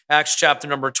Acts chapter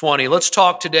number 20. Let's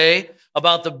talk today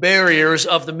about the barriers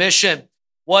of the mission.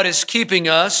 What is keeping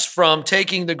us from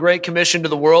taking the Great Commission to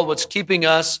the world? What's keeping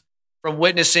us from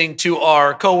witnessing to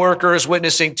our coworkers,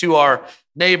 witnessing to our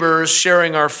neighbors,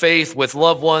 sharing our faith with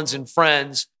loved ones and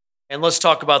friends? And let's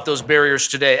talk about those barriers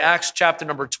today. Acts chapter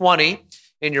number 20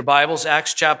 in your Bibles,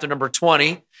 Acts chapter number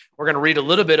 20. We're going to read a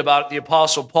little bit about the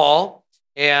Apostle Paul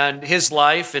and his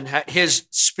life and his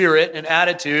spirit and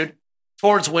attitude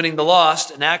towards winning the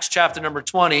lost. In Acts chapter number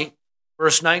 20,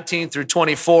 verse 19 through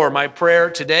 24, my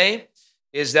prayer today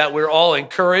is that we're all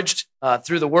encouraged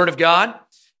through the Word of God,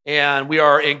 and we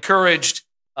are encouraged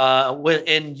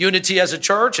in unity as a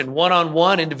church and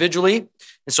one-on-one individually.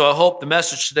 And so I hope the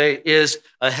message today is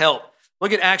a help.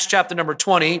 Look at Acts chapter number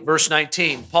 20, verse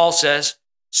 19. Paul says,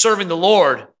 serving the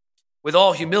Lord with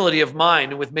all humility of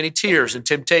mind and with many tears and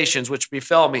temptations which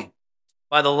befell me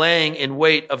by the laying in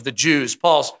wait of the Jews.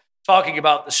 Paul's talking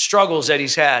about the struggles that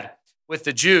he's had with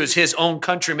the Jews, his own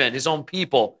countrymen, his own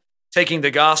people, taking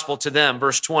the gospel to them.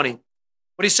 Verse 20.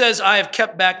 But he says, I have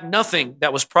kept back nothing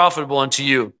that was profitable unto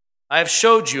you. I have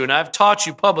showed you and I have taught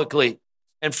you publicly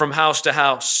and from house to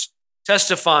house,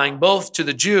 testifying both to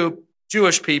the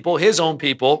Jewish people, his own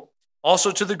people,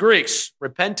 also to the Greeks,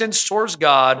 repentance towards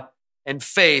God and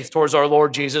faith towards our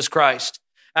Lord Jesus Christ.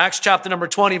 Acts chapter number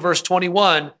 20, verse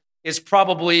 21 is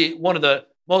probably one of the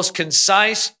most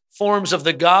concise forms of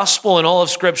the gospel in all of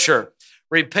Scripture.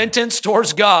 Repentance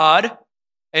towards God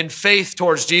and faith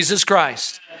towards Jesus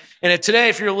Christ. And today,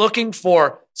 if you're looking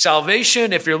for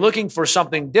salvation, if you're looking for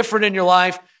something different in your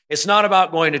life, it's not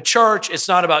about going to church. It's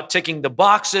not about ticking the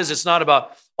boxes. It's not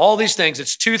about all these things.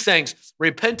 It's two things.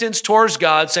 Repentance towards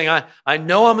God, saying, I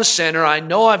know I'm a sinner. I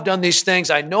know I've done these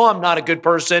things. I know I'm not a good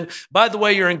person. By the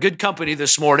way, you're in good company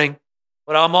this morning,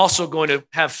 but I'm also going to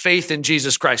have faith in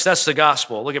Jesus Christ. That's the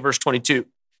gospel. Look at verse 22.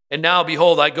 And now,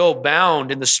 behold, I go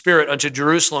bound in the Spirit unto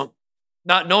Jerusalem,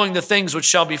 not knowing the things which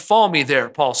shall befall me there,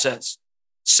 Paul says.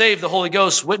 Save the Holy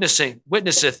Ghost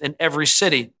witnesseth in every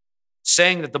city,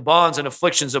 saying that the bonds and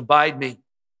afflictions abide me.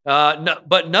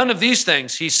 But none of these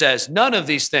things, he says, none of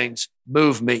these things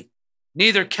move me.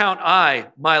 Neither count I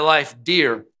my life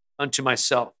dear unto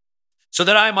myself, so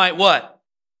that I might what?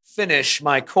 Finish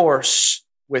my course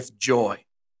with joy.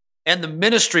 And the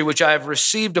ministry which I have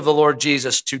received of the Lord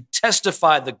Jesus to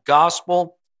testify the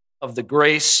gospel of the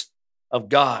grace of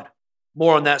God.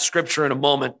 More on that scripture in a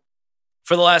moment.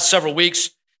 For the last several weeks,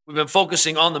 we've been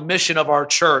focusing on the mission of our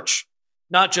church.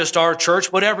 Not just our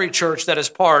church, but every church that is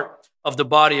part of the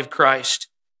body of Christ.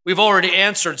 We've already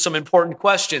answered some important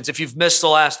questions. If you've missed the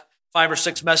last 5 or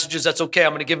 6 messages, that's okay.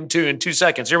 I'm going to give them to you in 2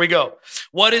 seconds. Here we go.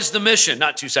 What is the mission?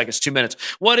 Not 2 seconds, 2 minutes.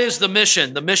 What is the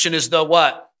mission? The mission is the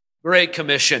what? Great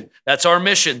Commission. That's our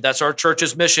mission. That's our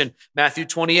church's mission. Matthew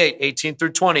 28, 18 through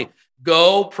 20.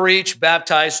 Go, preach,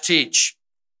 baptize, teach.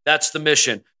 That's the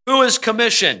mission. Who is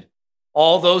commissioned?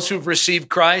 All those who've received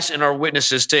Christ and are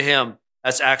witnesses to him.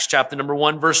 That's Acts chapter number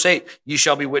 1, verse 8. Ye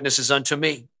shall be witnesses unto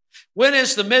me. When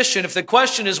is the mission? If the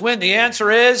question is when, the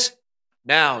answer is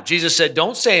now. Jesus said,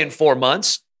 don't say in 4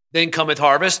 months, then cometh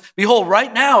harvest. Behold,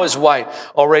 right now is white,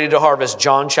 all ready to harvest.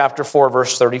 John chapter 4,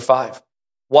 verse 35.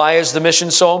 Why is the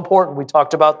mission so important? We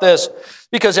talked about this.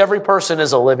 Because every person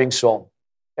is a living soul.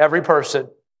 Every person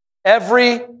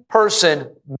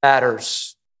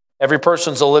matters. Every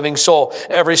person's a living soul.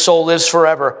 Every soul lives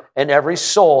forever, and every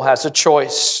soul has a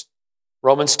choice.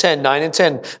 Romans 10, 9 and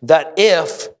 10. That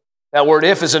word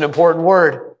if is an important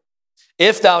word.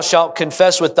 If thou shalt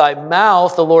confess with thy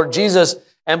mouth the Lord Jesus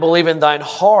and believe in thine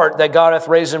heart that God hath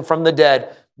raised him from the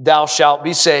dead, thou shalt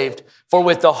be saved. For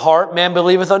with the heart man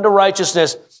believeth unto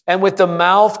righteousness, and with the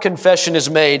mouth confession is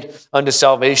made unto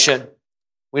salvation.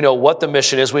 We know what the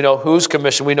mission is. We know who's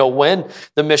commissioned. We know when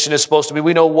the mission is supposed to be.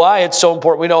 We know why it's so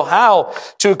important. We know how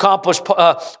to accomplish.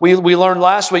 We learned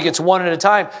last week it's one at a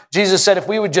time. Jesus said if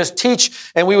we would just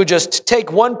teach and we would just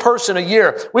take one person a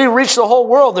year, we reach the whole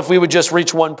world if we would just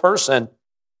reach one person.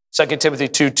 2 Timothy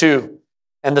 2:2.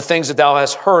 And the things that thou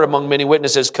hast heard among many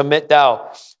witnesses, commit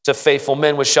thou to faithful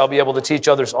men, which shall be able to teach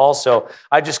others also.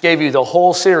 I just gave you the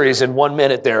whole series in 1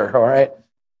 minute there, all right?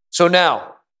 So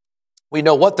now we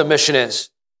know what the mission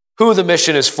is, who the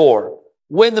mission is for,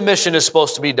 when the mission is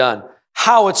supposed to be done,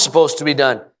 how it's supposed to be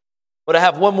done. But I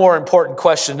have one more important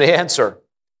question to answer.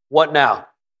 What now?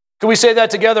 Can we say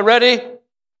that together? Ready?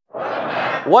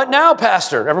 What now,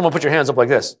 Pastor? Everyone put your hands up like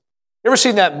this. You ever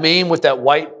seen that meme with that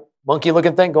white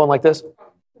monkey-looking thing going like this?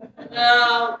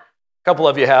 No. A couple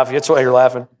of you have. That's why you're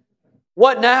laughing.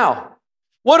 What now?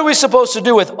 What are we supposed to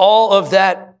do with all of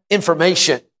that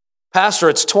information? Pastor,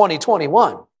 it's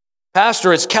 2021.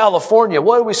 Pastor, it's California.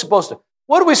 What are we supposed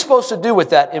to do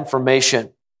with that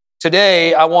information?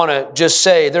 Today, I want to just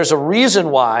say there's a reason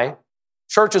why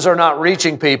churches are not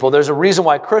reaching people. There's a reason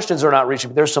why Christians are not reaching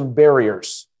people. There's some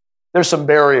barriers. There's some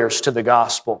barriers to the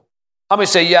gospel. How many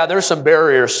say, yeah, there's some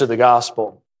barriers to the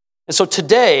gospel? And so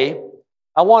today,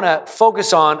 I want to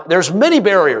focus on, there's many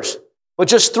barriers, but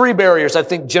just 3 barriers, I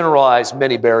think, generalize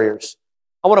many barriers.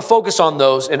 I want to focus on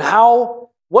those and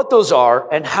what those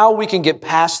are and how we can get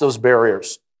past those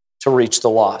barriers to reach the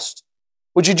lost.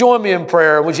 Would you join me in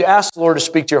prayer? Would you ask the Lord to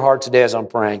speak to your heart today as I'm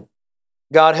praying?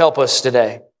 God, help us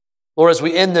today. Lord, as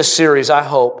we end this series, I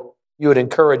hope you would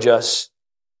encourage us,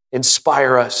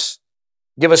 inspire us,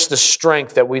 give us the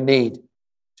strength that we need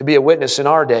to be a witness in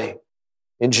our day.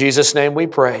 In Jesus' name we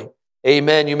pray.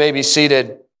 Amen. You may be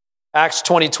seated. Acts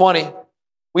 20:20.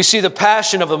 We see the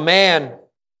passion of a man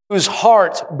whose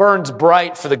heart burns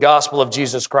bright for the gospel of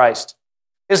Jesus Christ.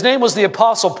 His name was the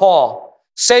Apostle Paul.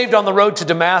 Saved on the road to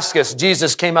Damascus,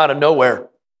 Jesus came out of nowhere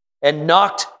and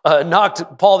knocked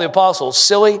Paul the Apostle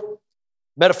silly,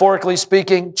 metaphorically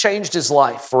speaking, changed his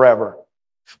life forever.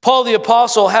 Paul the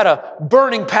Apostle had a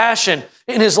burning passion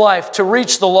in his life to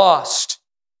reach the lost.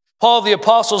 Paul the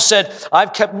Apostle said,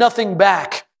 I've kept nothing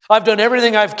back. I've done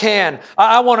everything I can.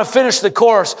 I want to finish the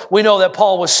course. We know that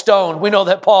Paul was stoned. We know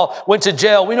that Paul went to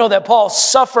jail. We know that Paul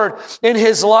suffered in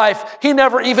his life. He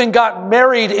never even got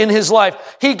married in his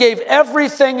life. He gave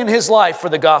everything in his life for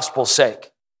the gospel's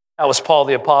sake. That was Paul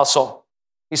the Apostle.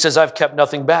 He says, I've kept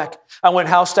nothing back. I went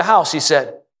house to house, he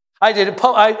said.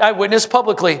 I witnessed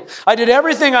publicly. I did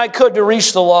everything I could to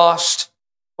reach the lost.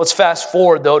 Let's fast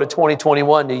forward, though, to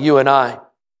 2021, to you and I.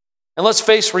 And let's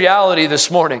face reality this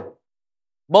morning.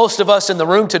 Most of us in the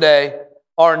room today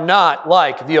are not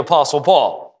like the Apostle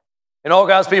Paul. And all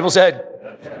God's people said,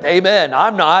 amen.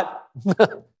 I'm not.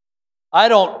 I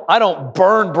don't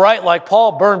burn bright like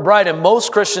Paul burned bright. And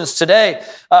most Christians today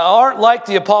aren't like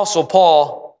the Apostle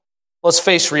Paul. Let's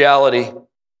face reality.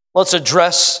 Let's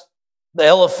address the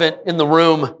elephant in the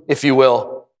room, if you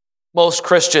will. Most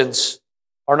Christians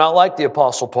are not like the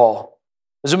Apostle Paul.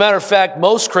 As a matter of fact,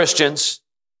 most Christians,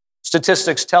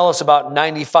 statistics tell us about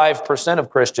 95% of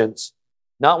Christians,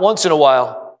 not once in a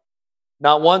while,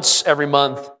 not once every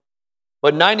month,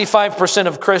 but 95%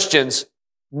 of Christians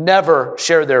never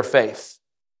share their faith.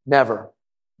 Never.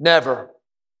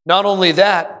 Not only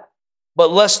that,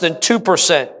 but less than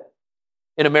 2%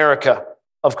 in America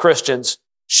of Christians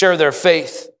share their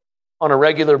faith on a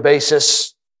regular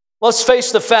basis. Let's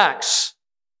face the facts.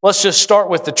 Let's just start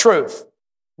with the truth.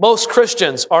 Most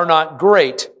Christians are not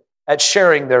great at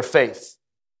sharing their faith.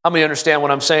 How many understand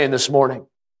what I'm saying this morning?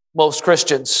 Most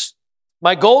Christians.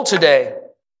 My goal today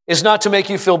is not to make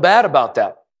you feel bad about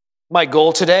that. My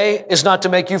goal today is not to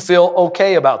make you feel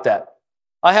okay about that.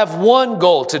 I have one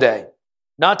goal today,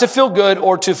 not to feel good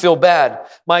or to feel bad.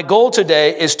 My goal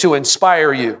today is to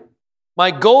inspire you.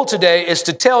 My goal today is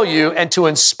to tell you and to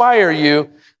inspire you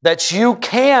that you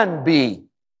can be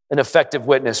an effective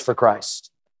witness for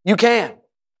Christ. You can.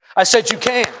 I said you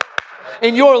can.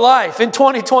 In your life, in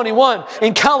 2021,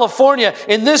 in California,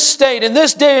 in this state, in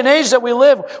this day and age that we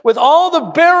live, with all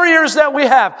the barriers that we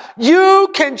have, you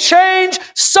can change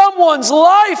someone's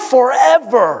life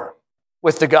forever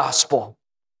with the gospel.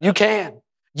 You can.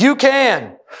 You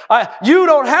can. You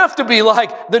don't have to be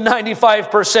like the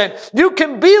 95%. You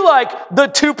can be like the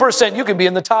 2%. You can be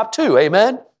in the top 2.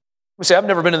 Amen? We say, I've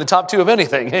never been in the top 2 of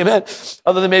anything. Amen?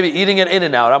 Other than maybe eating it in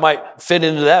and out. I might fit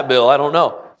into that bill. I don't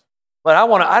know. But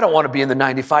I don't want to be in the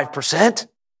 95%.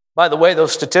 By the way,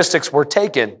 those statistics were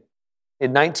taken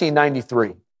in 1993.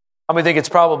 How many think it's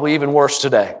probably even worse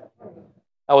today?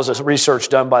 That was a research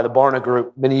done by the Barna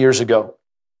Group many years ago.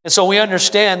 And so we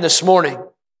understand this morning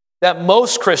that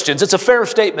most Christians, it's a fair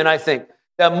statement, I think,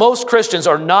 that most Christians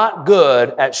are not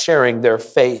good at sharing their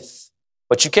faith.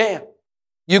 But you can.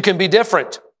 You can be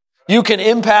different. You can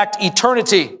impact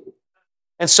eternity.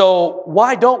 And so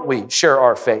why don't we share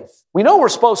our faith? We know we're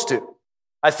supposed to.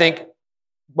 I think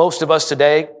most of us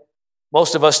today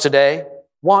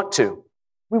want to.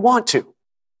 We want to.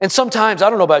 And sometimes, I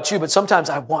don't know about you, but sometimes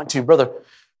I want to. Brother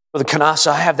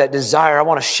Kanasa, I have that desire. I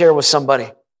want to share with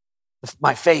somebody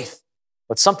my faith,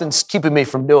 but something's keeping me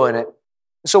from doing it.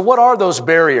 So what are those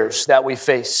barriers that we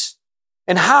face?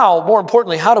 And how, more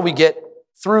importantly, how do we get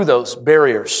through those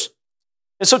barriers?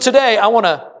 And so today, I want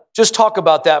to just talk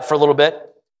about that for a little bit.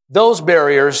 Those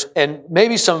barriers and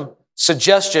maybe some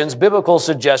suggestions, biblical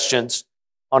suggestions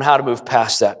on how to move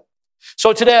past that.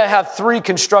 So today I have 3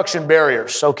 construction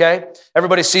barriers, okay?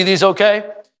 Everybody see these okay?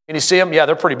 Can you see them? Yeah,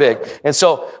 they're pretty big. And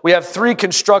so we have 3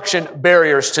 construction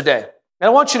barriers today. And I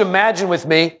want you to imagine with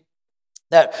me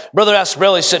that Brother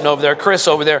Asparelli's sitting over there, Chris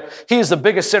over there. He is the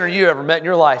biggest sinner you ever met in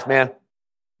your life, man. Let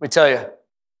me tell you.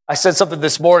 I said something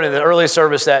this morning in the early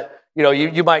service that,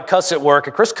 you might cuss at work.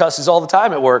 And Chris cusses all the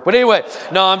time at work. But anyway,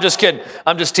 no, I'm just kidding.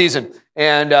 I'm just teasing.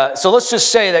 And so let's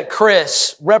just say that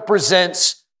Chris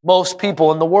represents most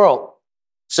people in the world.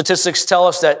 Statistics tell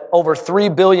us that over 3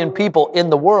 billion people in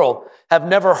the world have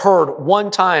never heard one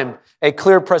time a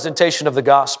clear presentation of the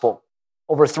gospel.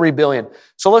 Over 3 billion.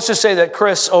 So let's just say that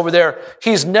Chris over there,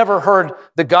 he's never heard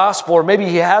the gospel, or maybe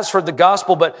he has heard the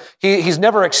gospel, but he's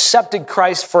never accepted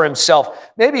Christ for himself.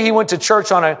 Maybe he went to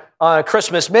church on a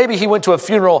Christmas. Maybe he went to a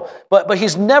funeral, but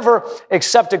he's never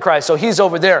accepted Christ. So he's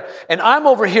over there. And I'm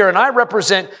over here, and I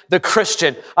represent the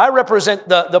Christian. I represent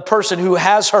the person who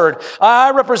has heard.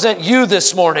 I represent you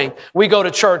this morning. We go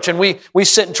to church, and we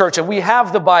sit in church, and we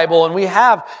have the Bible, and we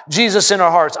have Jesus in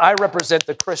our hearts. I represent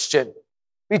the Christian.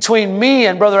 Between me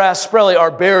and Brother Asprelli are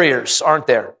barriers, aren't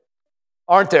there?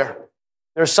 Aren't there?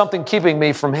 There's something keeping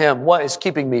me from him. What is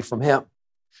keeping me from him?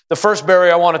 The first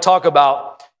barrier I want to talk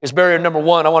about is barrier number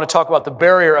 1. I want to talk about the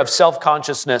barrier of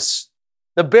self-consciousness.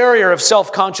 The barrier of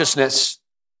self-consciousness.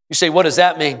 You say, what does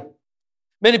that mean?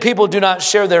 Many people do not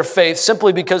share their faith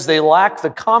simply because they lack the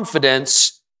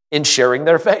confidence in sharing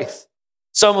their faith.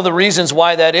 Some of the reasons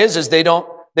why that is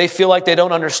they feel like they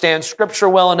don't understand Scripture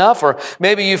well enough, or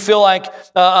maybe you feel like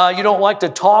you don't like to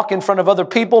talk in front of other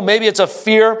people. Maybe it's a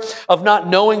fear of not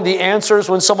knowing the answers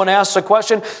when someone asks a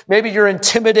question. Maybe you're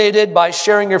intimidated by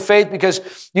sharing your faith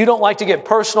because you don't like to get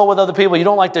personal with other people. You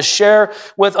don't like to share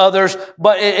with others,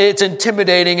 but it's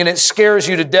intimidating and it scares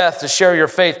you to death to share your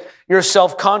faith. You're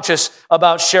self-conscious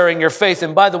about sharing your faith.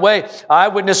 And by the way, I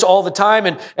witness all the time,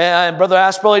 and Brother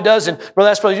Asprelli does. And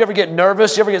Brother Asprelli, do you ever get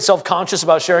nervous? Do you ever get self-conscious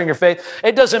about sharing your faith?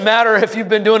 It doesn't matter if you've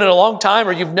been doing it a long time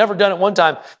or you've never done it one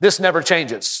time. This never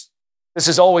changes. This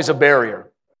is always a barrier.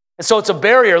 And so it's a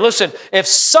barrier. Listen, if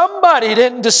somebody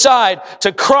didn't decide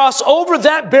to cross over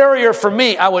that barrier for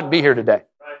me, I wouldn't be here today.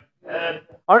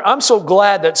 I'm so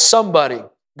glad that somebody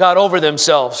got over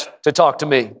themselves to talk to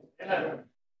me.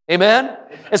 Amen?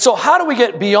 And so how do we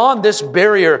get beyond this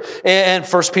barrier? And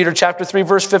 1 Peter chapter 3,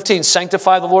 verse 15,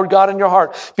 sanctify the Lord God in your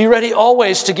heart. Be ready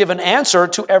always to give an answer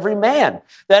to every man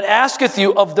that asketh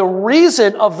you of the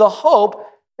reason of the hope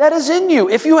that is in you.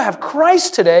 If you have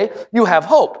Christ today, you have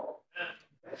hope.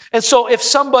 And so if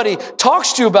somebody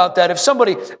talks to you about that, if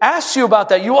somebody asks you about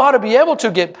that, you ought to be able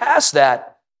to get past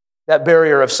that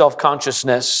barrier of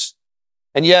self-consciousness.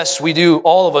 And yes, we do.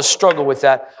 All of us struggle with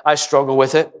that. I struggle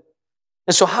with it.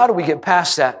 And so how do we get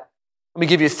past that? Let me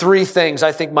give you 3 things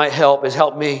I think might help. Has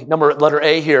helped me. Letter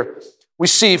A here. We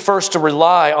see first to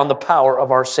rely on the power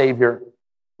of our Savior.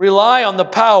 Rely on the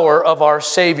power of our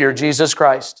Savior, Jesus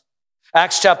Christ.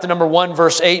 Acts chapter number 1,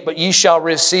 verse 8, but ye shall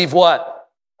receive what?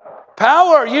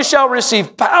 Power. You shall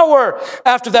receive power.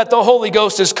 After that, the Holy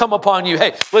Ghost has come upon you.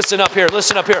 Hey, listen up here.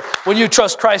 Listen up here. When you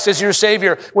trust Christ as your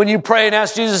Savior, when you pray and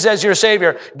ask Jesus as your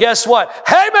Savior, guess what?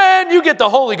 Hey, man, you get the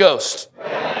Holy Ghost.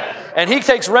 And He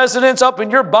takes residence up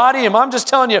in your body. And I'm just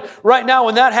telling you right now,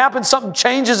 when that happens, something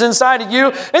changes inside of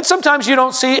you. And sometimes you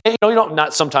don't see,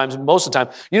 not sometimes, most of the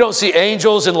time, you don't see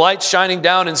angels and lights shining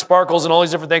down and sparkles and all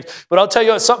these different things. But I'll tell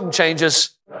you what, something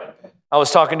changes. I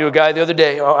was talking to a guy the other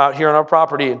day out here on our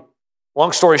property. And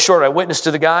long story short, I witnessed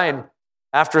to the guy. And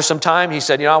after some time, he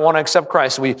said, I want to accept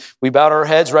Christ. We bowed our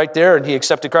heads right there. And he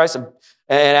accepted Christ and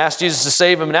asked Jesus to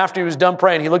save him. And after he was done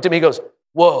praying, he looked at me, he goes,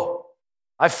 whoa.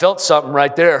 I felt something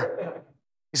right there.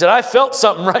 He said, I felt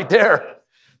something right there.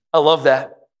 I love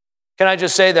that. Can I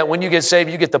just say that when you get saved,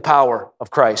 you get the power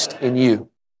of Christ in you.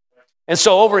 And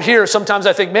so over here, sometimes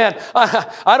I think, man,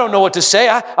 I don't know what to say.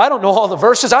 I don't know all the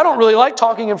verses. I don't really like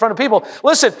talking in front of people.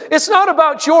 Listen, it's not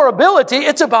about your ability.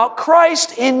 It's about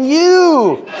Christ in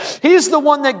you. He's the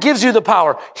one that gives you the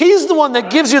power. He's the one that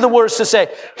gives you the words to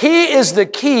say. He is the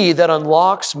key that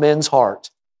unlocks men's heart.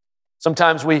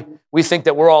 Sometimes we think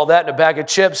that we're all that in a bag of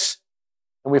chips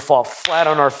and we fall flat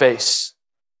on our face.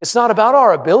 It's not about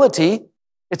our ability.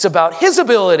 It's about His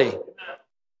ability.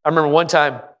 I remember one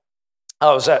time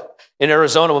I was in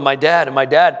Arizona with my dad, and my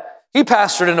dad, he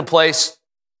pastored in a place.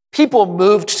 People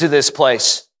moved to this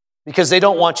place because they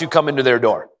don't want you coming to their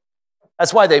door.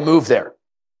 That's why they move there.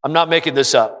 I'm not making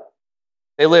this up.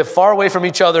 They live far away from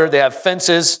each other. They have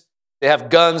fences. They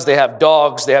have guns. They have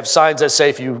dogs. They have signs that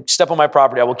say, if you step on my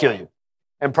property, I will kill you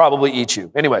and probably eat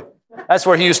you. Anyway, that's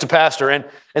where he used to pastor. And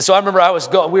so I remember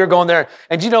we were going there.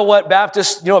 And you know what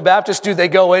Baptists do? They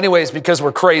go anyways because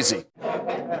we're crazy.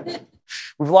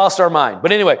 We've lost our mind.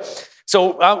 But anyway,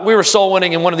 So we were soul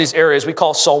winning in one of these areas. We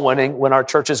call soul winning when our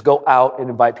churches go out and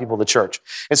invite people to church.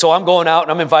 And so I'm going out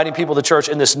and I'm inviting people to church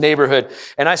in this neighborhood.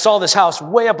 And I saw this house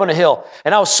way up on a hill.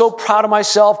 And I was so proud of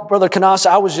myself, Brother Kanasa.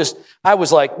 I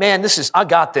was like, man, I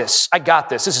got this.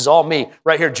 This is all me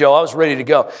right here, Joe. I was ready to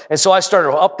go. And so I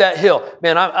started up that hill.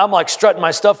 Man, I'm like strutting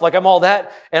my stuff like I'm all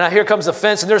that. And here comes the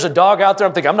fence and there's a dog out there.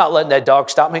 I'm thinking, I'm not letting that dog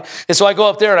stop me. And so I go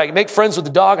up there and I make friends with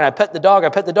the dog and I pet the dog.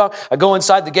 I go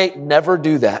inside the gate, never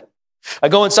do that. I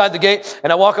go inside the gate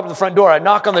and I walk up to the front door. I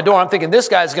knock on the door. I'm thinking this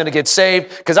guy's going to get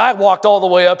saved because I walked all the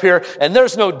way up here and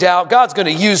there's no doubt God's going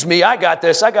to use me. I got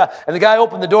this. And the guy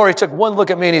opened the door. He took one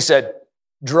look at me and he said,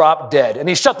 drop dead. And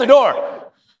he shut the door.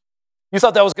 You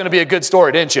thought that was going to be a good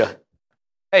story, didn't you?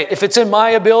 Hey, if it's in my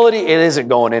ability, it isn't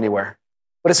going anywhere.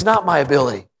 But it's not my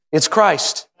ability. It's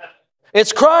Christ.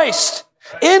 It's Christ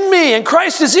in me, and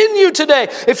Christ is in you today.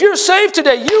 If you're saved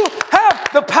today, you have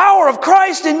the power of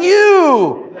Christ in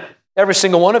you. Every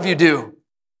single one of you do.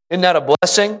 Isn't that a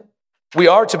blessing? We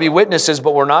are to be witnesses,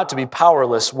 but we're not to be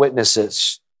powerless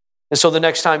witnesses. And so the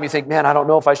next time you think, man, I don't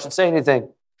know if I should say anything.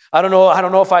 I don't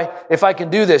know if I can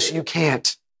do this. You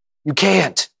can't. You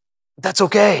can't. But that's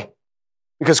okay.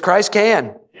 Because Christ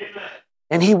can.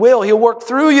 And He will. He'll work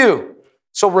through you.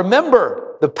 So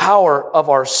remember the power of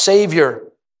our Savior.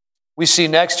 We see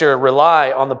next here,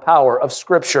 rely on the power of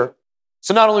Scripture.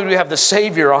 So not only do we have the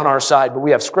Savior on our side, but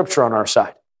we have Scripture on our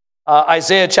side.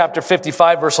 Isaiah chapter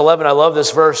 55, verse 11, I love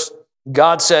this verse.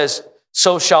 God says,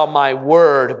 so shall my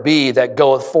word be that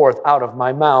goeth forth out of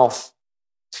my mouth.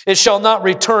 It shall not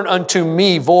return unto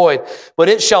me void, but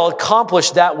it shall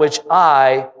accomplish that which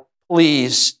I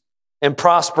please and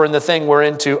prosper in the thing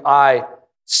whereinto I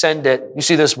send it. You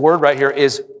see, this word right here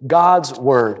is God's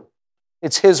word.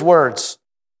 It's His words.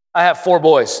 I have 4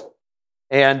 boys.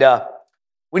 And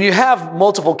when you have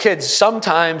multiple kids,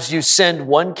 sometimes you send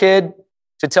one kid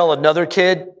to tell another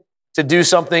kid to do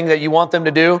something that you want them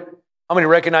to do. How many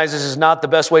recognize this is not the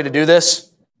best way to do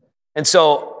this? And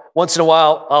so once in a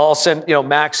while, I'll send,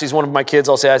 Max, he's one of my kids.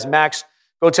 I'll say, Max,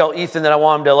 go tell Ethan that I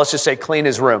want him to, let's just say, clean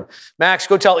his room. Max,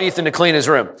 go tell Ethan to clean his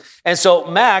room. And so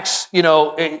Max,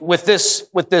 with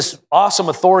this awesome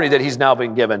authority that he's now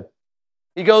been given,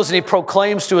 he goes and he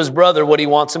proclaims to his brother what he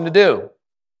wants him to do.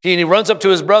 He runs up to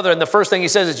his brother, and the first thing he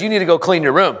says is, you need to go clean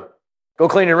your room. Go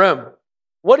clean your room.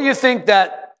 What do you think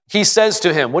that he says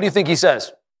to him? What do you think he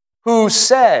says? Who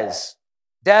says?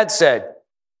 Dad said.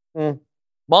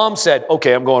 Mom said,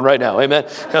 okay, I'm going right now. Amen.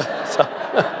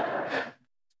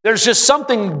 There's just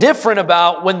something different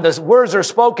about when the words are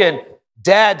spoken,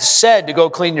 Dad said to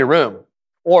go clean your room,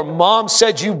 or Mom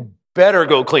said you better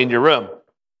go clean your room.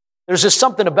 There's just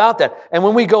something about that. And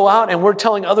when we go out and we're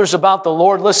telling others about the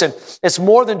Lord, listen, it's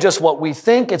more than just what we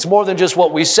think. It's more than just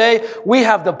what we say. We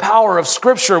have the power of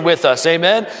Scripture with us.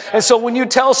 Amen. And so when you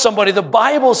tell somebody, the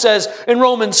Bible says in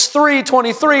Romans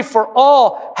 3:23, for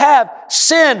all have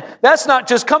sinned. That's not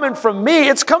just coming from me.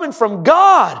 It's coming from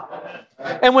God.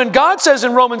 And when God says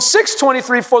in Romans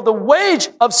 6:23, for the wage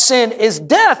of sin is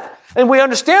death. And we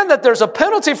understand that there's a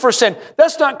penalty for sin.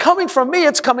 That's not coming from me.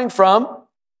 It's coming from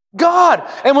God.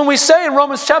 And when we say in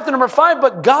Romans chapter number 5,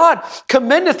 but God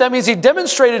commendeth, that means He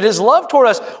demonstrated His love toward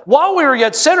us while we were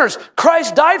yet sinners.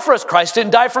 Christ died for us. Christ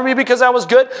didn't die for me because I was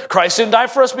good. Christ didn't die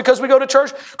for us because we go to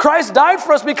church. Christ died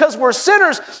for us because we're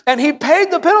sinners, and He paid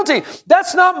the penalty.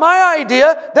 That's not my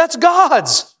idea. That's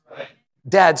God's.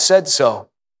 Dad said so.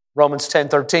 Romans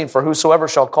 10:13, for whosoever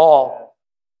shall call.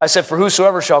 I said, for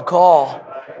whosoever shall call.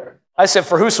 I said,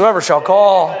 for whosoever shall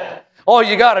call. All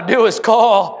you got to do is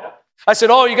call. I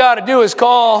said, all you got to do is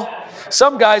call.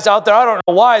 Some guys out there, I don't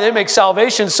know why, they make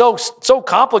salvation so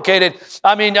complicated.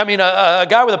 I mean, a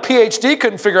guy with a PhD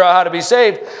couldn't figure out how to be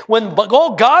saved. When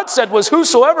all God said was,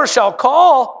 whosoever shall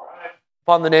call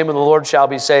upon the name of the Lord shall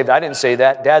be saved. I didn't say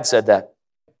that. Dad said that.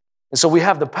 And so we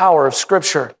have the power of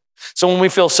Scripture. So when we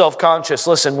feel self-conscious,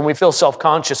 listen, when we feel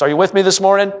self-conscious, are you with me this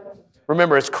morning?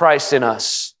 Remember, it's Christ in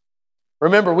us.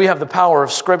 Remember, we have the power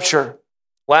of Scripture.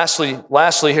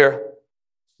 Lastly here,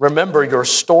 remember your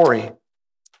story,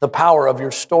 the power of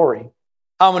your story.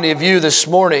 How many of you this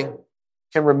morning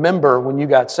can remember when you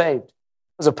got saved? It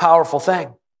was a powerful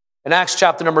thing. In Acts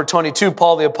chapter number 22,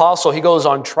 Paul the Apostle, he goes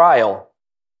on trial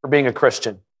for being a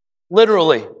Christian.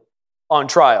 Literally on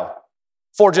trial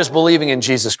for just believing in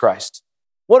Jesus Christ.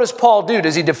 What does Paul do?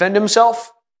 Does he defend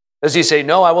himself? Does he say,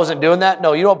 no, I wasn't doing that?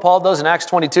 No, you know what Paul does in Acts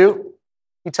 22?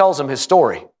 He tells him his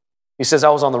story. He says,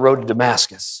 I was on the road to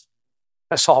Damascus.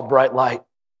 I saw a bright light.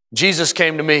 Jesus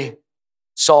came to me,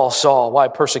 Saul, Saul, why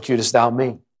persecutest thou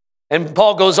me? And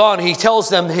Paul goes on, he tells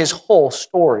them his whole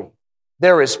story.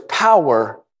 There is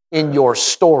power in your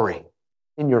story,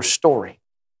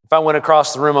 If I went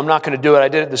across the room, I'm not going to do it. I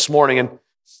did it this morning, and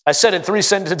I said in 3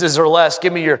 sentences or less,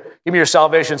 give me your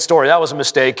salvation story. That was a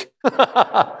mistake.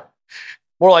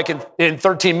 More like in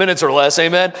 13 minutes or less,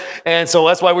 amen? And so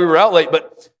that's why we were out late.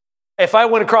 But if I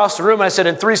went across the room and I said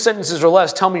in 3 sentences or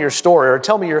less, tell me your story, or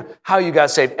tell me how you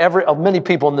got saved. Many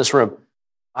people in this room,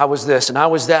 I was this and I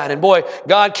was that. And boy,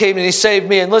 God came and he saved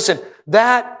me. And listen,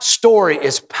 that story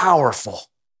is powerful.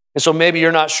 And so maybe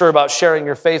you're not sure about sharing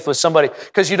your faith with somebody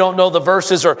because you don't know the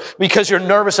verses or because you're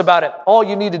nervous about it. All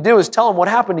you need to do is tell them what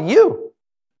happened to you.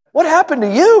 What happened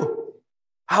to you?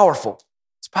 Powerful.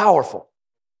 It's powerful.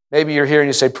 Maybe you're here and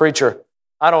you say, preacher,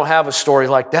 I don't have a story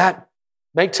like that.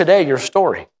 Make today your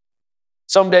story.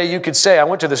 Someday you could say, I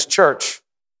went to this church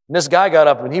and this guy got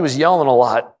up and he was yelling a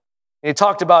lot. And he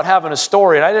talked about having a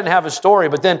story, and I didn't have a story,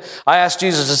 but then I asked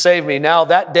Jesus to save me. Now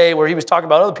that day where he was talking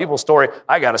about other people's story,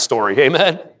 I got a story,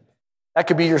 amen? That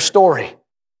could be your story.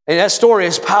 And that story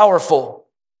is powerful.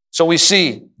 So we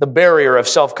see the barrier of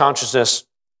self-consciousness.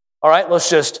 All right, let's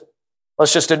just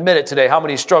admit it today. How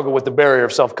many struggle with the barrier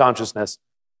of self-consciousness?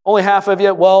 Only half of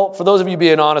you? Well, for those of you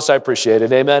being honest, I appreciate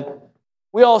it, amen?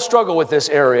 We all struggle with this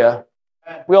area.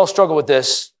 We all struggle with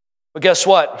this. But guess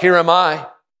what? Here am I.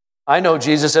 I know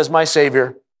Jesus as my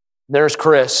Savior. There's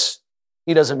Chris.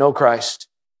 He doesn't know Christ.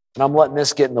 And I'm letting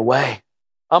this get in the way.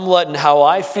 I'm letting how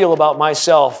I feel about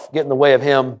myself get in the way of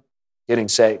him getting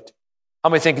saved. How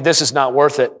many think this is not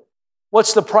worth it?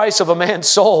 What's the price of a man's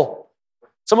soul?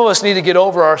 Some of us need to get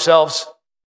over ourselves.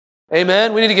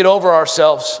 Amen? We need to get over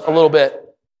ourselves a little bit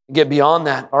and get beyond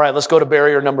that. All right, let's go to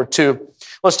barrier number 2.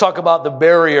 Let's talk about the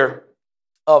barrier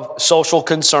of social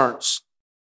concerns.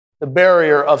 The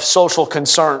barrier of social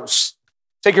concerns.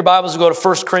 Take your Bibles and go to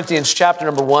 1 Corinthians chapter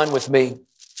number 1 with me.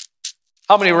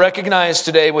 How many recognize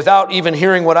today, without even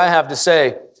hearing what I have to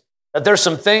say, that there's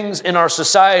some things in our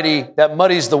society that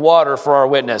muddies the water for our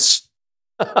witness?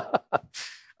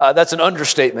 That's an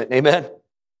understatement, amen?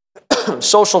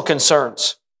 Social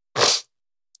concerns.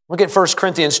 Look at 1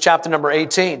 Corinthians chapter number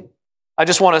 18. I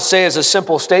just want to say as a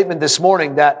simple statement this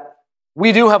morning that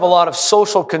we do have a lot of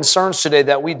social concerns today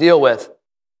that we deal with.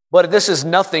 But this is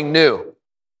nothing new.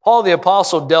 Paul the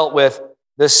Apostle dealt with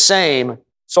the same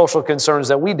social concerns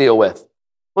that we deal with.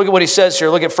 Look at what he says here.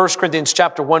 Look at 1 Corinthians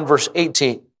chapter 1, verse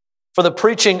 18. For the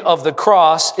preaching of the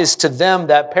cross is to them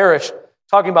that perish,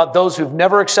 talking about those who've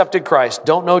never accepted Christ,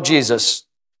 don't know Jesus.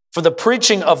 For the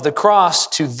preaching of the cross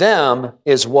to them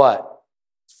is what?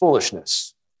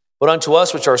 Foolishness. But unto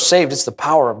us which are saved, it's the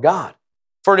power of God.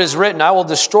 For it is written, I will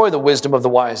destroy the wisdom of the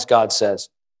wise, God says.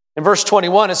 In verse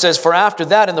 21, it says, for after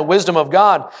that, in the wisdom of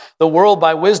God, the world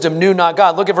by wisdom knew not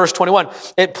God. Look at verse 21.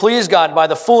 It pleased God by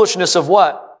the foolishness of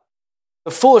what?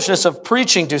 The foolishness of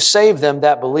preaching to save them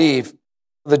that believe.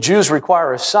 The Jews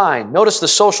require a sign. Notice the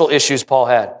social issues Paul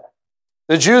had.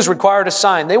 The Jews required a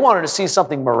sign. They wanted to see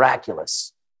something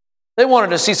miraculous. They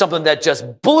wanted to see something that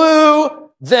just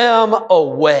blew them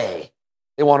away.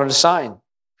 They wanted a sign.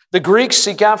 The Greeks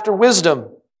seek after wisdom,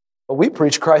 but we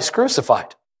preach Christ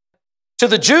crucified. To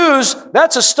the Jews,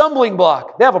 that's a stumbling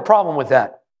block. They have a problem with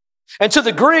that. And to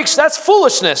the Greeks, that's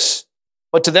foolishness.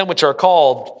 But to them which are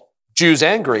called Jews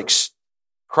and Greeks,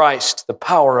 Christ, the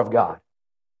power of God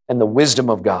and the wisdom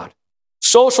of God.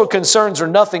 Social concerns are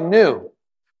nothing new.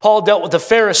 Paul dealt with the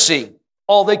Pharisee.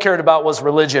 All they cared about was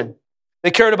religion. They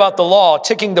cared about the law,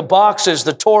 ticking the boxes,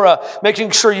 the Torah,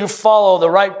 making sure you follow the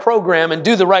right program and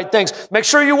do the right things. Make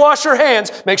sure you wash your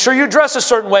hands. Make sure you dress a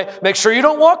certain way. Make sure you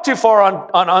don't walk too far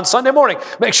on Sunday morning.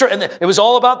 Make sure, and it was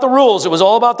all about the rules. It was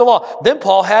all about the law. Then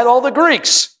Paul had all the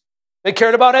Greeks. They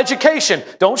cared about education.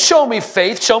 Don't show me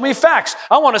faith, show me facts.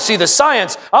 I want to see the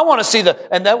science. I want to see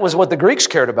and that was what the Greeks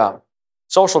cared about.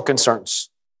 Social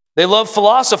concerns. They loved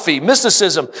philosophy,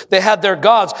 mysticism. They had their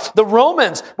gods. The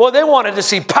Romans, well, they wanted to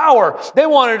see power. They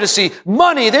wanted to see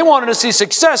money. They wanted to see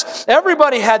success.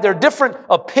 Everybody had their different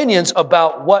opinions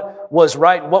about what was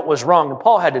right and what was wrong. And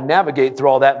Paul had to navigate through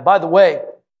all that. And by the way,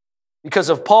 because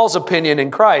of Paul's opinion in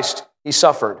Christ, he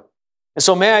suffered. And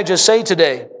so may I just say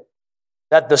today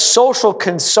that the social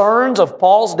concerns of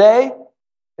Paul's day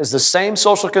is the same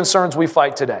social concerns we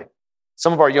fight today.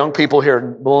 Some of our young people here,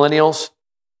 millennials,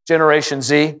 Generation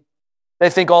Z, they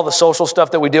think all the social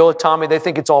stuff that we deal with, Tommy, they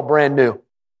think it's all brand new.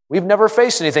 We've never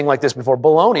faced anything like this before.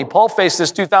 Baloney. Paul faced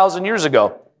this 2,000 years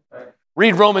ago.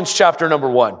 Read Romans chapter number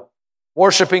 1.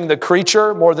 Worshiping the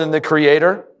creature more than the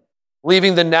creator,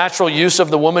 leaving the natural use of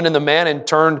the woman and the man and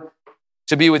turned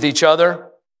to be with each other.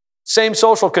 Same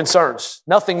social concerns.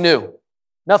 Nothing new.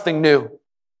 Nothing new.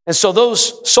 And so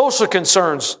those social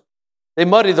concerns, they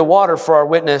muddy the water for our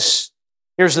witness.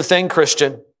 Here's the thing,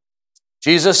 Christian.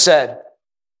 Jesus said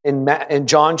in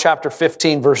John chapter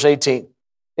 15, verse 18,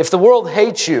 If the world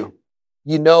hates you,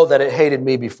 you know that it hated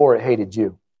me before it hated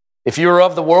you. If you were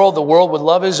of the world would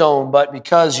love his own, but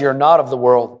because you're not of the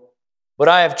world, but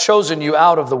I have chosen you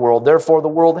out of the world, therefore the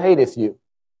world hateth you.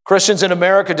 Christians in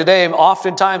America today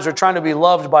oftentimes are trying to be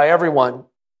loved by everyone.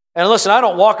 And listen, I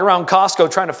don't walk around Costco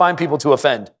trying to find people to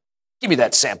offend. Give me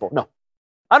that sample. No.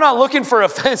 I'm not looking for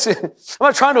offense. I'm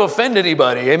not trying to offend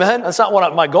anybody. Amen? That's not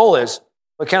what my goal is.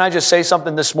 But can I just say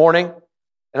something this morning?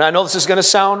 And I know this is going to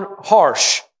sound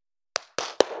harsh.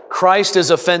 Christ is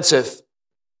offensive.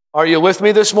 Are you with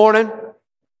me this morning?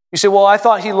 You say, well, I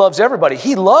thought he loves everybody.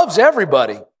 He loves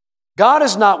everybody. God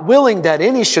is not willing that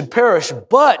any should perish,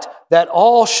 but that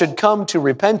all should come to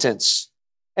repentance.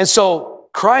 And so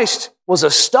Christ was a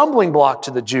stumbling block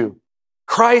to the Jew.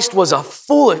 Christ was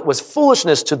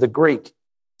foolishness to the Greek.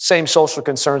 Same social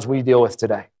concerns we deal with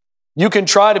today. You can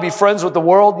try to be friends with the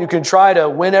world. You can try to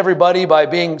win everybody by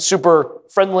being super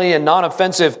friendly and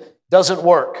non-offensive. Doesn't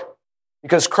work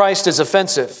because Christ is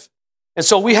offensive. And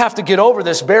so we have to get over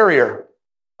this barrier.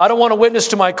 I don't want to witness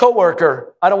to my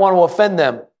coworker. I don't want to offend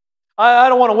them. I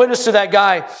don't want to witness to that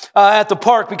guy at the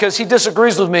park because he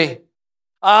disagrees with me.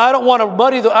 I don't want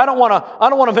to I don't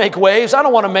want to make waves. I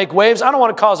don't want to make waves. I don't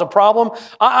want to cause a problem.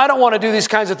 I don't want to do these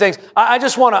kinds of things. I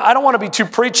don't want to be too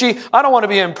preachy. I don't want to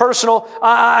be impersonal.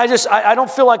 I don't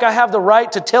feel like I have the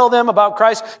right to tell them about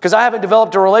Christ because I haven't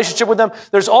developed a relationship with them.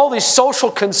 There's all these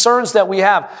social concerns that we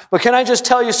have. But can I just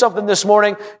tell you something this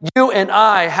morning? You and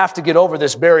I have to get over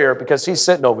this barrier because he's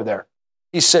sitting over there.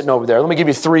 He's sitting over there. Let me give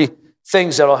you 3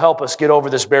 things that will help us get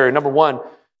over this barrier. Number 1,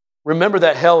 remember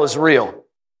that hell is real.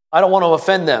 I don't want to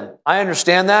offend them. I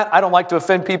understand that. I don't like to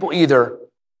offend people either.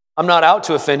 I'm not out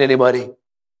to offend anybody.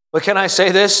 But can I say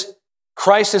this?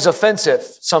 Christ is offensive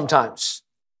sometimes.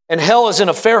 And hell isn't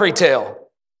a fairy tale.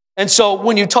 And so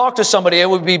when you talk to somebody, it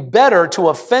would be better to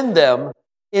offend them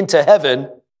into heaven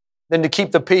than to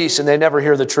keep the peace and they never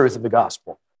hear the truth of the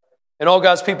gospel. And all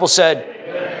God's people said,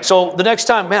 amen. So the next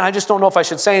time, man, I just don't know if I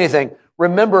should say anything.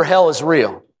 Remember, hell is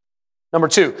real. Number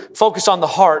 2, focus on the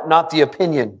heart, not the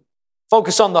opinion.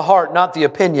 Focus on the heart, not the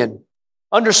opinion.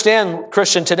 Understand,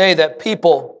 Christian, today that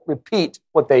people repeat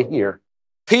what they hear.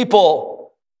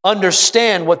 People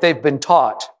understand what they've been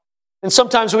taught. And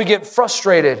sometimes we get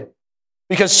frustrated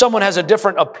because someone has a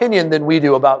different opinion than we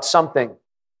do about something.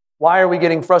 Why are we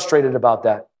getting frustrated about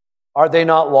that? Are they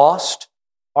not lost?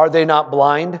 Are they not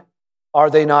blind? Are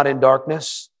they not in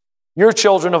darkness? You're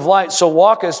children of light, so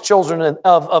walk as children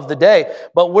of the day.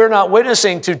 But we're not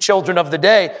witnessing to children of the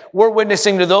day. We're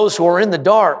witnessing to those who are in the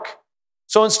dark.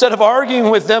 So instead of arguing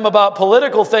with them about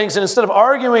political things and instead of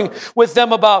arguing with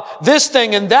them about this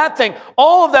thing and that thing,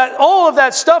 all of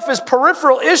that stuff is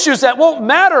peripheral issues that won't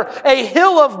matter a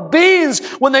hill of beans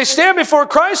when they stand before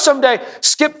Christ someday.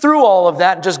 Skip through all of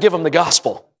that and just give them the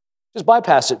gospel. Just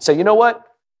bypass it. Say, you know what?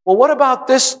 Well, what about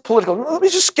this political? Let me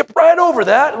just skip right over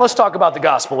that and let's talk about the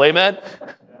gospel. Amen?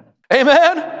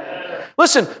 Amen?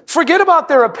 Listen, forget about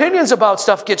their opinions about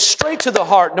stuff. Get straight to the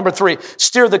heart. Number 3,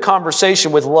 steer the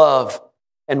conversation with love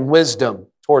and wisdom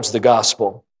towards the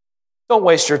gospel. Don't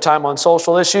waste your time on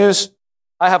social issues.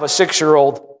 I have a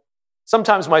 6-year-old.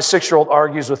 Sometimes my 6-year-old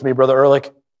argues with me, Brother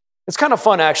Ehrlich. It's kind of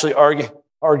fun actually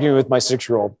arguing with my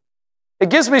 6-year-old. It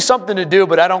gives me something to do,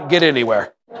 but I don't get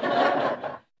anywhere.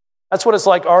 That's what it's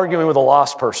like arguing with a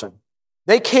lost person.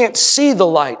 They can't see the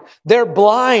light. They're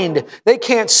blind. They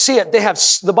can't see it. They have,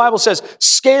 the Bible says,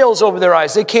 scales over their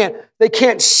eyes. They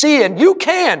can't see it. And you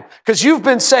can, because you've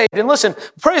been saved. And listen,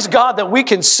 praise God that we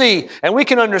can see and we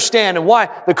can understand and why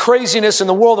the craziness in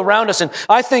the world around us. And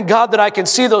I thank God that I can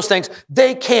see those things.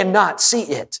 They cannot see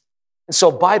it. And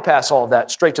so bypass all of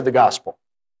that straight to the gospel.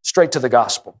 Straight to the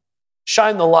gospel.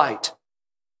 Shine the light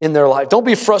in their life. Don't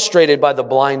be frustrated by the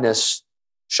blindness.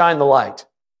 Shine the light.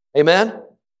 Amen?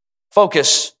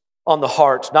 Focus on the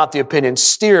heart, not the opinion.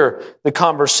 Steer the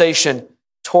conversation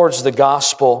towards the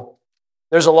gospel.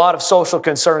 There's a lot of social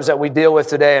concerns that we deal with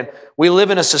today, and we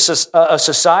live in a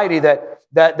society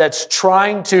that's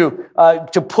trying to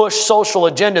push social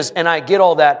agendas, and I get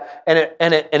all that,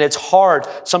 and it's hard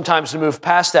sometimes to move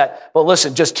past that. But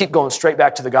listen, just keep going straight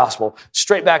back to the gospel.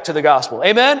 Straight back to the gospel.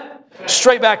 Amen?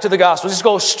 Straight back to the gospel. Just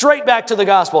go straight back to the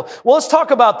gospel. Well, let's talk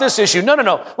about this issue. No.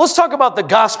 Let's talk about the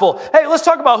gospel. Hey, let's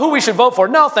talk about who we should vote for.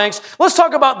 No, thanks. Let's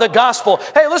talk about the gospel.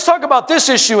 Hey, let's talk about this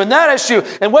issue and that issue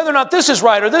and whether or not this is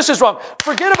right or this is wrong.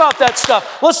 Forget about that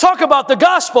stuff. Let's talk about the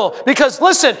gospel because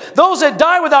listen, those that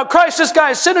die without Christ, this guy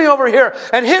is sitting over here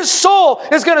and his soul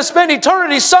is going to spend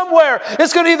eternity somewhere.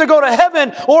 It's going to either go to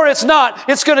heaven or it's not.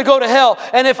 It's going to go to hell.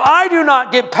 And if I do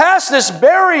not get past this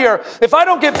barrier,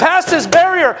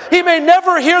 he may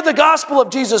never hear the gospel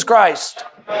of Jesus Christ.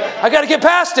 I got to get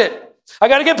past it. I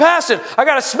got to get past it. I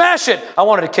got to smash it. I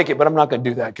wanted to kick it, but I'm not going to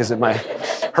do that because it might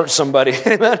hurt somebody.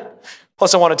 Amen.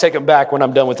 Plus, I want to take them back when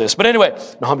I'm done with this. But anyway,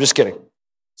 no, I'm just kidding.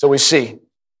 So we see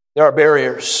there are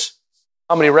barriers.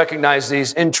 How many recognize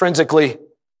these intrinsically?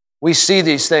 We see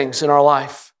these things in our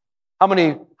life. How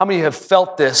many have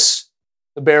felt this,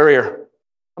 the barrier?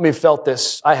 How many have felt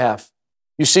this? I have.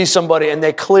 You see somebody and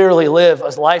they clearly live a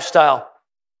lifestyle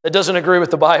that doesn't agree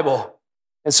with the Bible.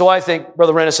 And so I think,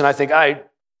 Brother Renison, I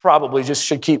probably just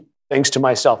should keep things to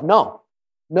myself.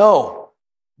 No.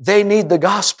 They need the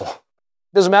gospel.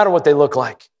 It doesn't matter what they look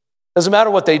like. It doesn't matter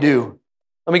what they do.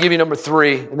 Let me give you number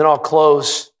 3, and then I'll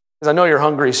close, because I know you're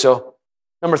hungry, so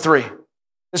number 3.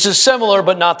 This is similar,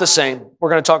 but not the same. We're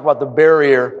going to talk about the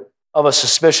barrier of a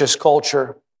suspicious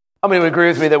culture. How many would agree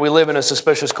with me that we live in a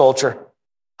suspicious culture?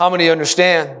 How many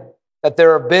understand that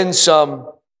there have been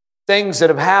some things that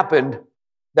have happened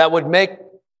that would make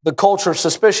the culture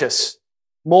suspicious?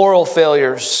 Moral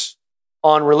failures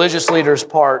on religious leaders'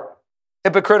 part,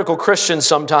 hypocritical Christians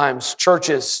sometimes,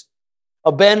 churches,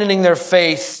 abandoning their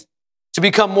faith to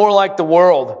become more like the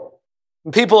world.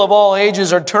 And people of all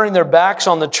ages are turning their backs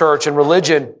on the church and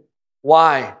religion.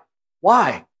 Why?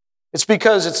 It's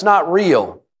because it's not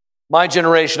real. My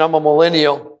generation, I'm a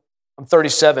millennial. I'm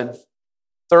 37,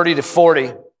 30 to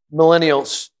 40,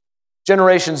 millennials.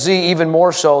 Generation Z, even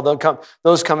more so,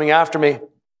 those coming after me.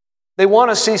 They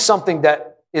want to see something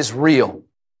that is real.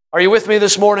 Are you with me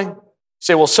this morning? You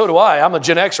say, well, so do I. I'm a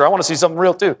Gen Xer. I want to see something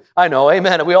real too. I know,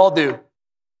 amen. We all do.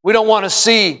 We don't want to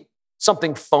see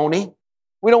something phony.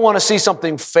 We don't want to see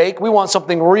something fake. We want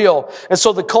something real. And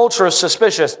so the culture is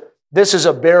suspicious. This is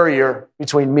a barrier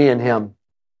between me and him.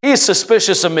 He's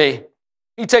suspicious of me.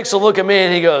 He takes a look at me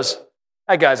and he goes,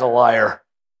 that guy's a liar.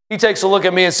 He takes a look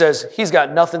at me and says, he's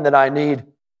got nothing that I need.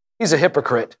 He's a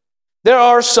hypocrite. There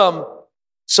are some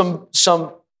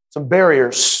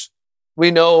barriers. We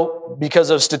know because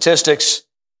of statistics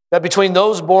that between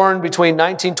those born between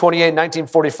 1928 and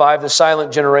 1945, the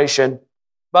silent generation,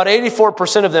 about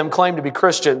 84% of them claim to be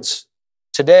Christians.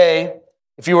 Today,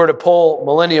 if you were to poll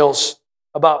millennials,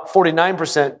 about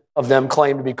 49% of them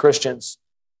claim to be Christians.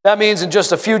 That means in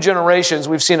just a few generations,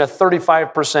 we've seen a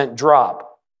 35%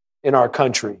 drop in our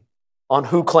country on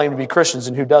who claim to be Christians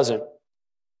and who doesn't.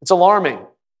 It's alarming.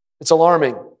 It's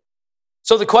alarming.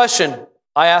 So the question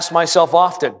I ask myself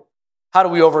often, how do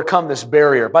we overcome this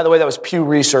barrier? By the way, that was Pew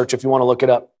Research if you want to look it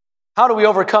up. How do we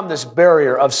overcome this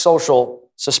barrier of social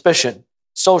suspicion,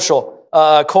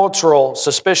 cultural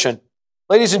suspicion?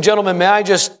 Ladies and gentlemen, may I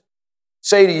just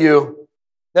say to you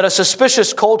that a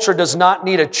suspicious culture does not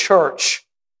need a church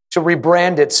to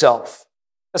rebrand itself.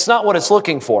 That's not what it's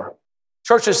looking for.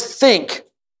 Churches think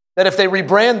that if they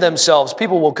rebrand themselves,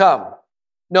 people will come.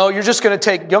 No, you're just going to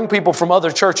take young people from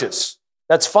other churches.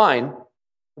 That's fine,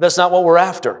 but that's not what we're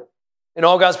after. And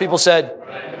all God's people said,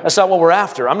 that's not what we're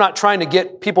after. I'm not trying to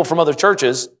get people from other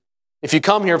churches. If you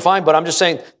come here, fine, but I'm just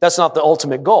saying that's not the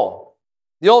ultimate goal.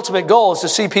 The ultimate goal is to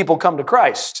see people come to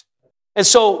Christ. And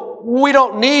so we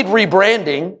don't need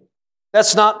rebranding.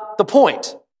 That's not the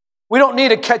point. We don't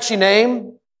need a catchy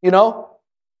name, you know.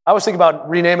 I was thinking about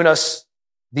renaming us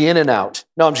the In and Out.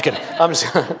 No, I'm just kidding.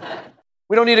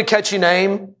 We don't need a catchy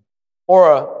name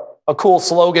or a cool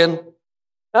slogan.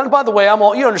 And by the way,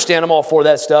 you understand, I'm all for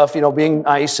that stuff, you know, being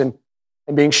nice and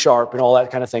being sharp and all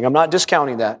that kind of thing. I'm not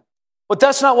discounting that. But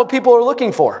that's not what people are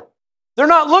looking for. They're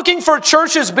not looking for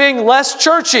churches being less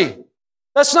churchy.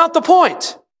 That's not the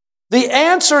point. The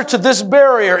answer to this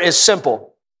barrier is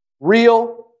simple.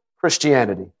 Real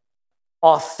Christianity.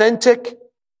 Authentic,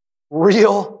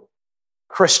 real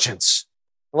Christians.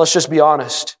 And let's just be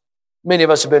honest. Many of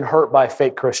us have been hurt by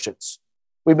fake Christians.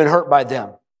 We've been hurt by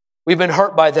them. We've been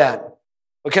hurt by that.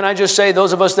 But can I just say,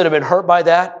 those of us that have been hurt by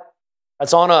that,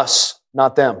 that's on us,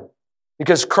 not them.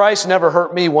 Because Christ never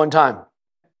hurt me one time.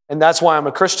 And that's why I'm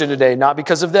a Christian today, not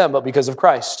because of them, but because of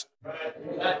Christ.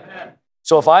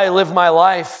 So if I live my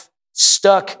life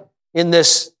stuck in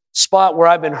this spot where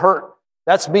I've been hurt,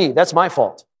 that's me, that's my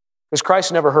fault. Because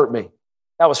Christ never hurt me.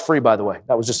 That was free, by the way.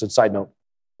 That was just a side note.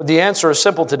 But the answer is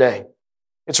simple today.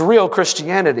 It's real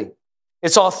Christianity.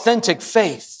 It's authentic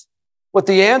faith. What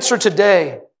the answer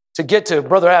today, to get to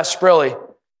Brother Asprelli,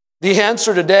 the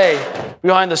answer today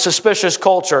behind the suspicious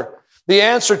culture, the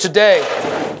answer today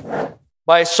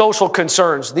by social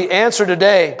concerns, the answer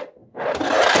today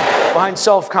behind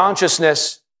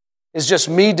self-consciousness is just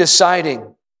me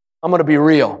deciding I'm going to be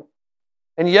real.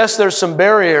 And yes, there's some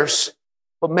barriers,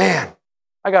 but man,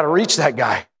 I got to reach that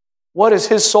guy. What is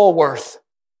his soul worth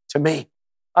to me?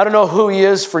 I don't know who he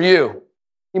is for you.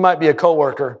 He might be a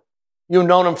coworker. You've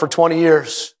known him for 20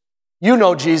 years. You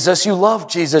know Jesus. You love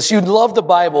Jesus. You love the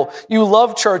Bible. You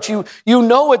love church. You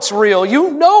know it's real.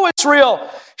 You know it's real.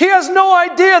 He has no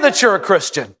idea that you're a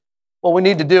Christian. What we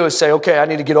need to do is say, okay, I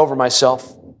need to get over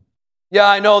myself. Yeah,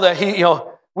 I know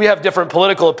that we have different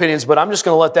political opinions, but I'm just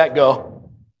going to let that go.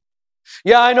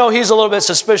 Yeah, I know he's a little bit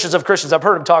suspicious of Christians. I've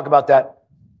heard him talk about that.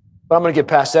 But I'm going to get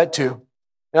past that too.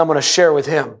 And I'm going to share with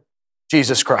him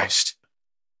Jesus Christ.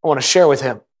 I want to share with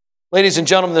him. Ladies and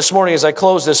gentlemen, this morning as I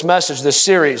close this message, this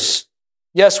series,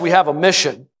 yes, we have a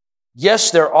mission.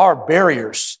 Yes, there are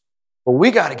barriers, but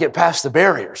we got to get past the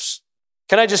barriers.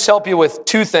 Can I just help you with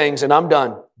two things, and I'm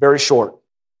done, very short.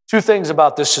 Two things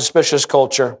about this suspicious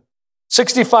culture.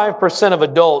 65% of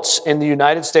adults in the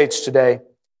United States today,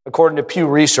 according to Pew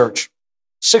Research,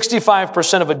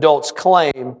 65% of adults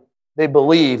claim they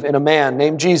believe in a man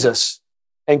named Jesus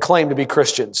and claim to be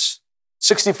Christians.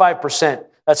 65%.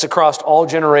 That's across all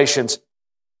generations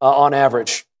on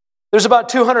average. There's about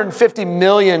 250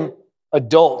 million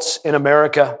adults in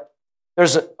America.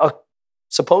 There's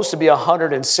supposed to be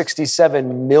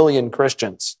 167 million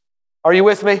Christians. Are you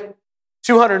with me?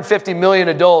 250 million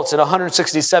adults and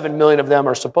 167 million of them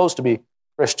are supposed to be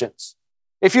Christians.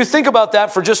 If you think about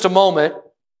that for just a moment,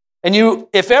 and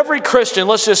if every Christian,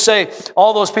 let's just say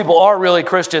all those people are really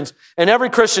Christians, and every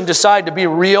Christian decide to be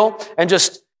real, and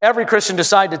just every Christian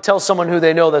decide to tell someone who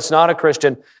they know that's not a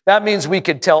Christian, that means we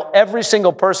could tell every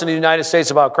single person in the United States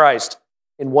about Christ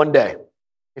in one day,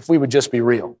 if we would just be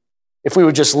real, if we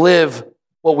would just live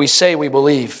what we say we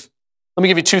believe. Let me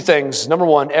give you two things. Number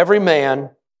one, every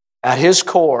man at his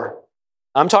core,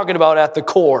 I'm talking about at the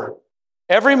core,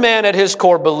 every man at his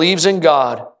core believes in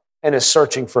God and is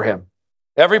searching for him.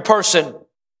 Every person,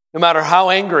 no matter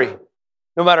how angry,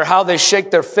 no matter how they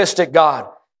shake their fist at God,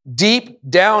 deep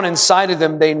down inside of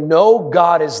them, they know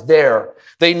God is there.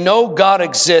 They know God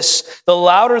exists. The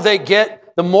louder they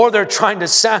get, the more they're trying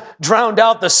to drown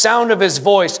out the sound of his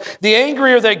voice. The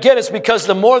angrier they get is because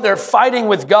the more they're fighting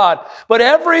with God. But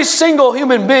every single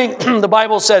human being, the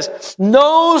Bible says,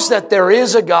 knows that there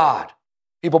is a God.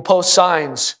 People post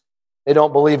signs. They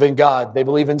don't believe in God. They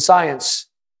believe in science.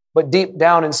 But deep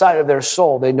down inside of their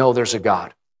soul, they know there's a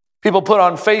God. People put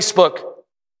on Facebook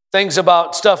things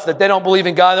about stuff that they don't believe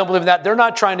in God, they don't believe in that. They're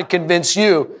not trying to convince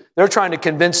you. They're trying to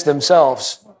convince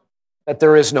themselves that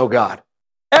there is no God.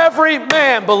 Every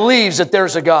man believes that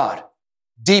there's a God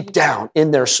deep down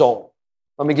in their soul.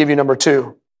 Let me give you number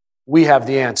two. We have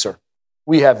the answer.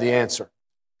 We have the answer.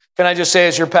 Can I just say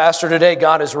as your pastor today,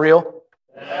 God is real?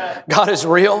 God is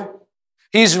real.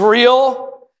 He's real.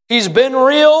 He's been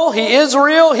real. He is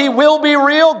real. He will be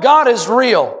real. God is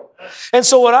real. And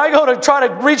so when I go to try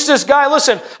to reach this guy,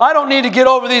 listen, I don't need to get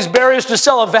over these barriers to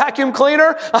sell a vacuum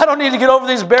cleaner. I don't need to get over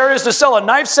these barriers to sell a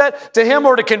knife set to him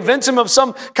or to convince him of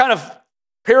some kind of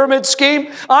pyramid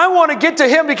scheme. I want to get to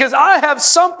him because I have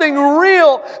something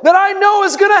real that I know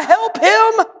is going to help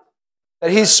him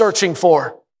that he's searching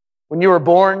for. When you were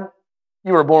born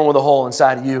with a hole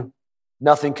inside of you.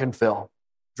 Nothing can fill.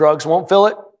 Drugs won't fill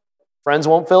it. Friends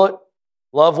won't fill it.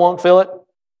 Love won't fill it.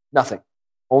 Nothing.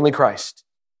 Only Christ.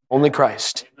 Only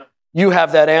Christ. You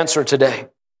have that answer today.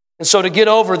 And so to get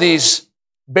over these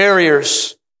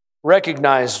barriers,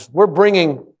 recognize we're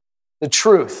bringing the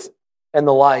truth and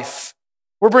the life.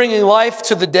 We're bringing life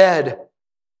to the dead.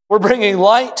 We're bringing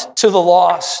light to the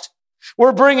lost.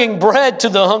 We're bringing bread to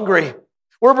the hungry.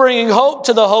 We're bringing hope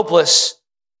to the hopeless.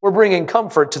 We're bringing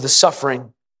comfort to the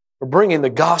suffering. We're bringing the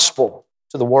gospel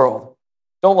to the world.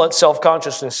 Don't let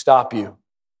self-consciousness stop you.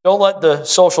 Don't let the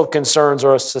social concerns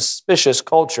or a suspicious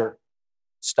culture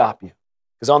stop you.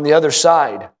 Because on the other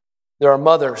side, there are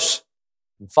mothers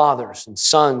and fathers and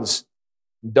sons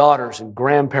and daughters and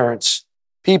grandparents,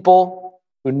 people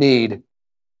who need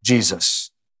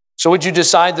Jesus. So would you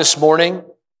decide this morning,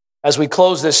 as we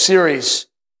close this series,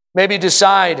 maybe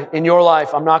decide in your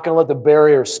life, I'm not going to let the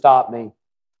barriers stop me.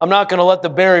 I'm not going to let the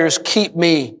barriers keep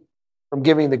me from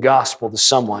giving the gospel to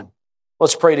someone.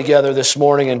 Let's pray together this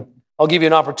morning, and I'll give you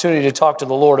an opportunity to talk to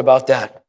the Lord about that.